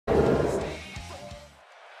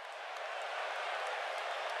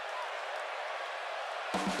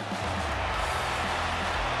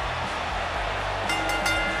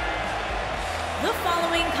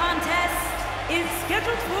is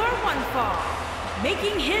scheduled for one fall,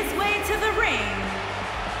 making his way to the ring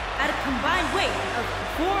at a combined weight of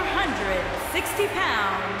 460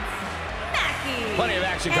 pounds, Mackie. Plenty of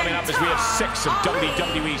action coming up as we have 6 of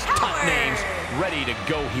WWE's top names ready to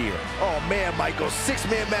go here. Oh man, Michael,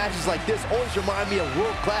 6-man matches like this always remind me of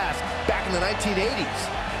world class back in the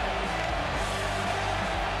 1980s.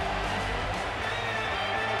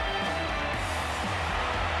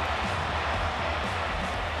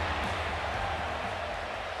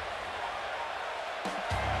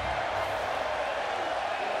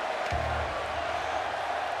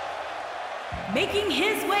 Making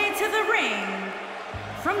his way to the ring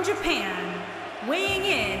from Japan, weighing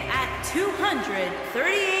in at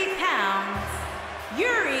 238 pounds,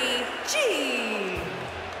 Yuji.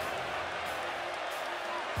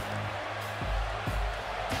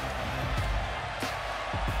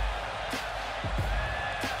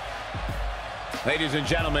 Ladies and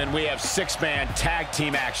gentlemen, we have 6-man tag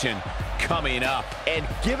team action coming up. And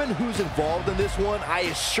given who's involved in this one, I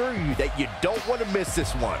assure you that you don't want to miss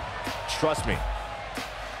this one. Trust me.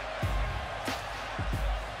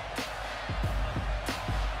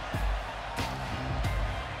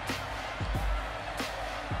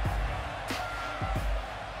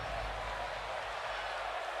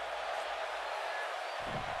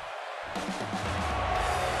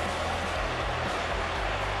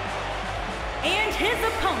 And his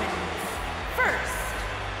opponents, first,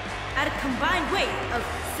 at a combined weight of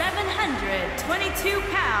 722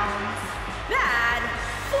 pounds, Bad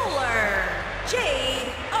Fuller,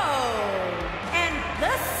 Jado, and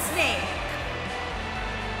the Snake.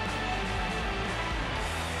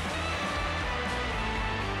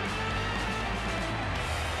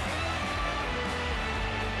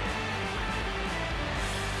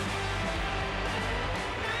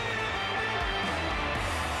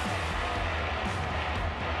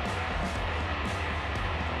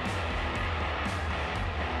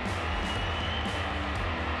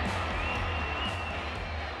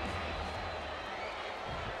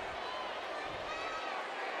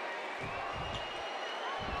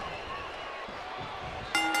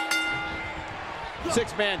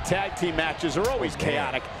 Six-man tag team matches are always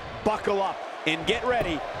chaotic. Buckle up and get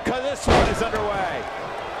ready, because this one is underway.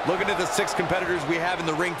 Looking at the 6 competitors we have in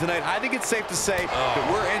the ring tonight, I think it's safe to say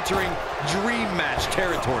that we're entering dream match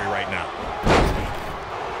territory right now.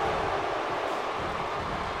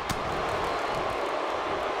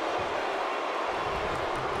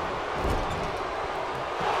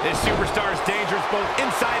 This superstar is dangerous both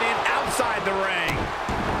inside and outside the ring.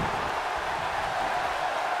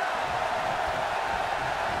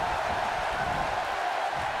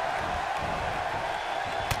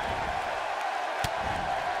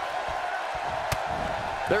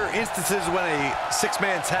 There are instances when a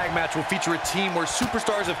 6-man tag match will feature a team where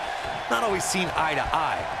superstars have not always seen eye to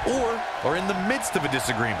eye or are in the midst of a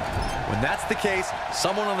disagreement. When that's the case,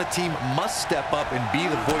 someone on the team must step up and be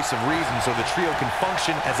the voice of reason so the trio can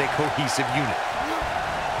function as a cohesive unit.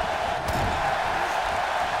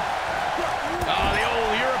 Oh, the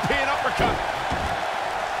old European uppercut.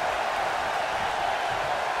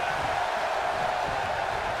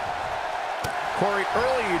 Corey,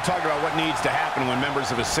 earlier you talked about what needs to happen when members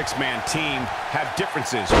of a 6-man team have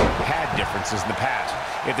differences or had differences in the past.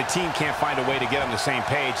 If the team can't find a way to get on the same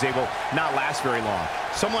page, they will not last very long.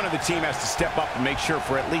 Someone on the team has to step up and make sure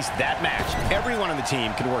for at least that match, everyone on the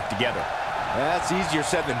team can work together. That's easier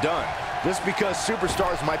said than done. Just because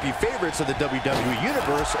superstars might be favorites of the WWE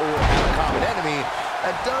Universe or have a common enemy,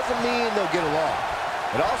 that doesn't mean they'll get along.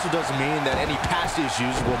 It also doesn't mean that any past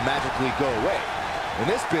issues will magically go away. In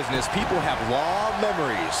this business, people have long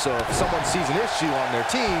memories, so if someone sees an issue on their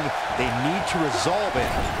team, they need to resolve it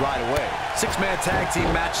right away. 6-man tag team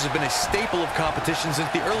matches have been a staple of competition since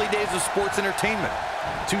the early days of sports entertainment.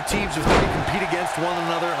 2 teams of 3 compete against one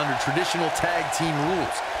another under traditional tag team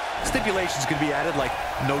rules. Stipulations can be added like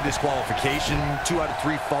no disqualification, 2 out of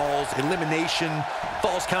 3 falls, elimination,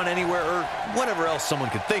 falls count anywhere, or whatever else someone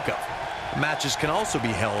could think of. Matches can also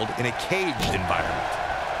be held in a caged environment.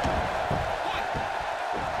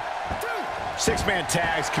 6-man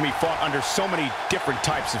tags can be fought under so many different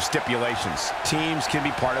types of stipulations. Teams can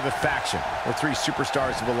be part of a faction, where 3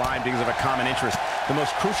 superstars have aligned because of a common interest. The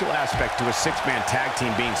most crucial aspect to a 6-man tag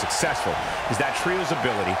team being successful is that trio's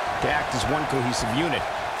ability to act as one cohesive unit,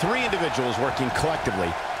 3 individuals working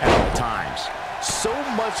collectively at all times. So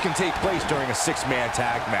much can take place during a 6-man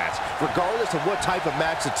tag match. Regardless of what type of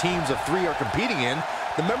match the teams of 3 are competing in,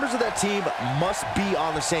 the members of that team must be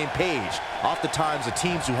on the same page. Oftentimes, the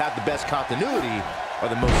teams who have the best continuity are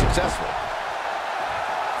the most successful.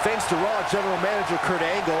 Thanks to Raw General Manager Kurt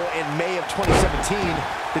Angle in May of 2017,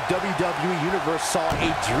 the WWE Universe saw a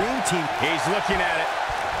dream team. He's looking at it.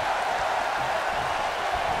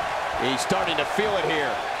 He's starting to feel it here.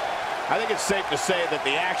 I think it's safe to say that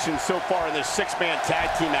the action so far in this six-man tag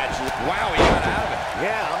team match is... Wow, he got out of it.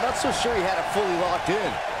 Yeah, I'm not so sure he had it fully locked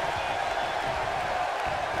in.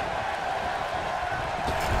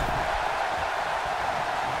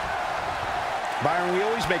 Byron, we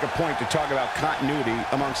always make a point to talk about continuity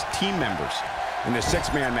amongst team members. In the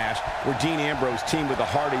six-man match, where Dean Ambrose teamed with the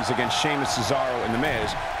Hardys against Sheamus, Cesaro, and The Miz,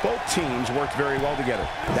 both teams worked very well together.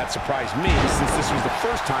 That surprised me, since this was the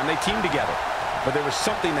first time they teamed together. But there was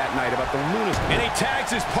something that night about the lunacy. And he tags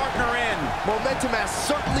his partner in. Momentum has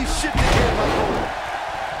certainly shifted here, Michael.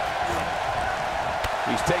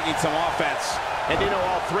 He's taking some offense. And you know,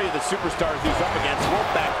 all three of the superstars he's up against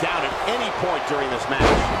won't back down at any point during this match.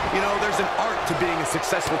 You know, there's an art to being a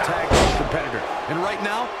successful tag team competitor. And right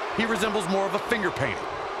now, he resembles more of a finger painting.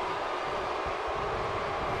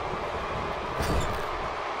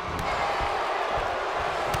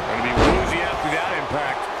 Going to be woozy after that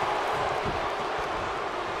impact.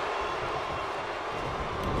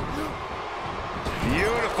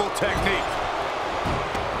 Beautiful technique.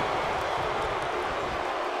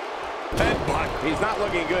 He's not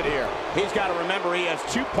looking good here. He's got to remember he has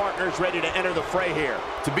two partners ready to enter the fray here.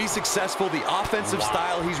 To be successful, the offensive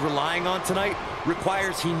style he's relying on tonight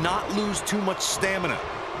requires he not lose too much stamina.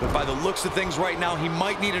 But by the looks of things right now, he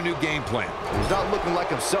might need a new game plan. He's not looking like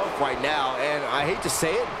himself right now, and I hate to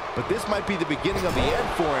say it, but this might be the beginning of the end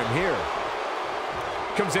for him here.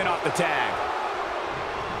 Comes in off the tag.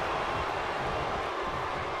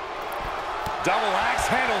 Double axe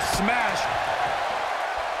handle smash.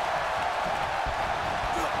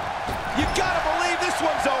 You gotta believe this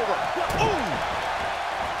one's over. Ooh.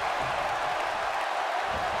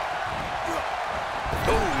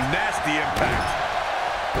 Ooh, nasty impact.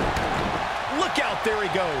 Look out, there he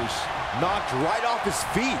goes. Knocked right off his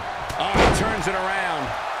feet. Oh, he turns it around.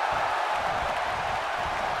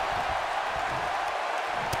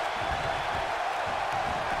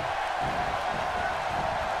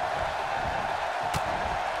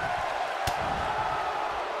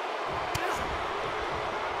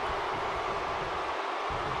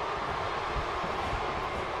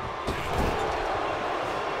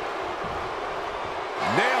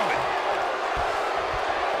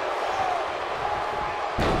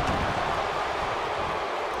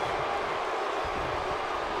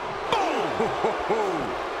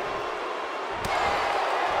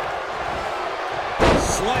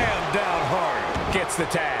 Slam down hard. Gets the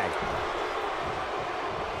tag.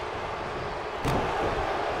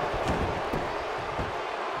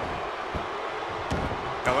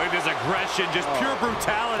 I like his aggression, just pure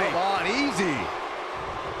brutality. Come on, easy.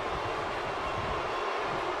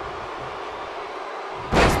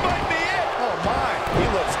 This might be it. Oh, my. He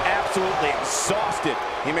looks absolutely exhausted.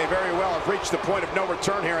 He may very well have reached the point of no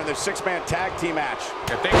return here in this six-man tag team match.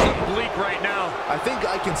 If things look bleak right now. I think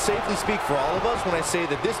I can safely speak for all of us when I say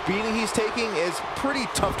that this beating he's taking is pretty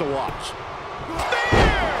tough to watch.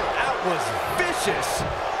 There! That was vicious.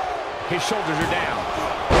 His shoulders are down.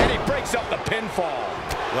 And he breaks up the pinfall.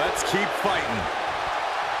 Let's keep fighting.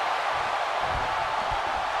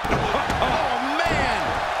 Oh, man!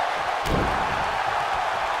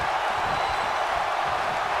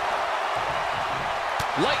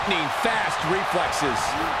 Lightning fast reflexes.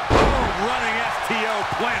 Oh, running FTO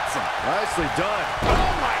plants him. Nicely done.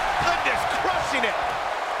 Oh, my goodness, crushing it.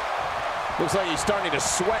 Looks like he's starting to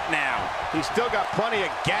sweat now. He's still got plenty of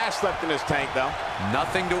gas left in his tank, though.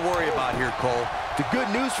 Nothing to worry about here, Cole. The good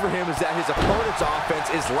news for him is that his opponent's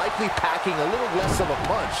offense is likely packing a little less of a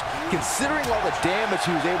punch, considering all the damage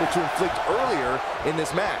he was able to inflict earlier in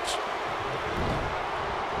this match.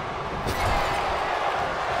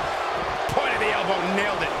 Point of the elbow,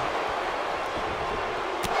 nailed it.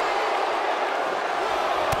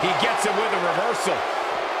 He gets it with a reversal.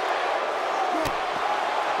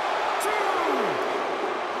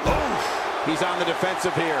 He's on the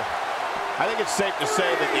defensive here. I think it's safe to say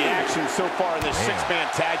that the action so far in this six-man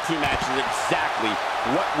tag team match is exactly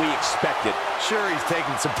what we expected. Sure, he's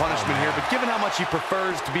taking some punishment here, but given how much he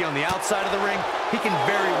prefers to be on the outside of the ring, he can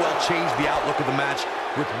very well change the outlook of the match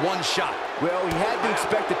with one shot. Well, he had to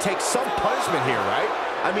expect to take some punishment here, right?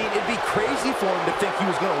 I mean, it'd be crazy for him to think he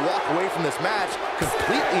was going to walk away from this match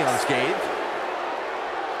completely unscathed.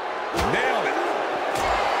 Nailed it.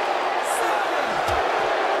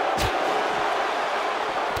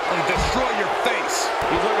 Destroy your face.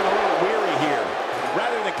 He's looking a little weary here.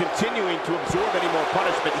 Rather than continuing to absorb any more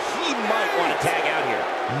punishment, he might want to tag out here.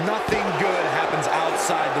 Nothing good happens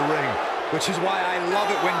outside the ring. which is why I love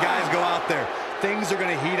it when guys go out there. Things are going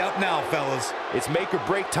to heat up now, fellas. It's make or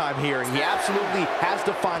break time here, and he absolutely has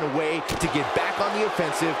to find a way to get back on the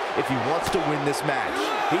offensive if he wants to win this match.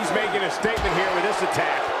 He's making a statement here with this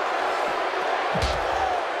attack.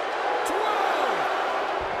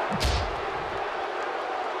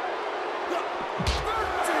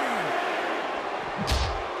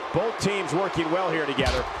 Both teams working well here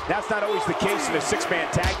together. That's not always the case in a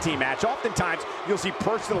six-man tag team match. Oftentimes, you'll see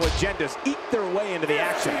personal agendas eat their way into the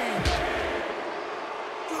action.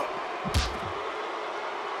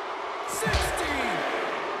 16.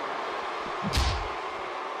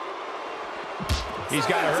 He's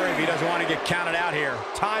got to hurry if he doesn't want to get counted out here.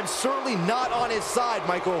 Time's certainly not on his side,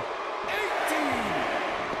 Michael. 18.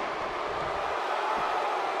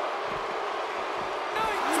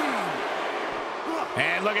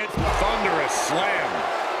 And look at thunderous slam.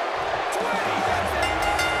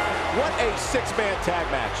 What a six-man tag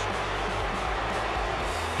match.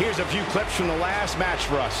 Here's a few clips from the last match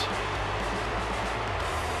for us.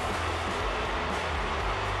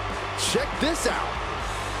 Check this out.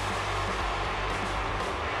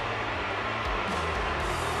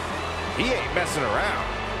 He ain't messing around.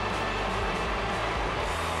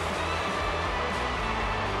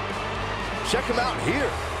 Check him out here.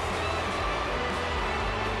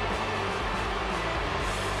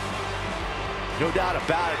 No doubt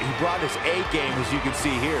about it, he brought his A game, as you can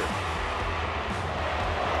see here.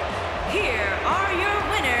 Here are your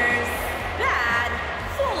winners, Bad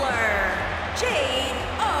Fuller,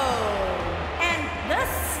 Jado, and the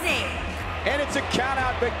Snake. And it's a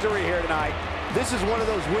count-out victory here tonight. This is one of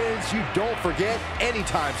those wins you don't forget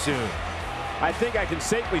anytime soon. I think I can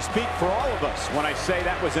safely speak for all of us when I say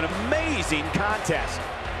that was an amazing contest.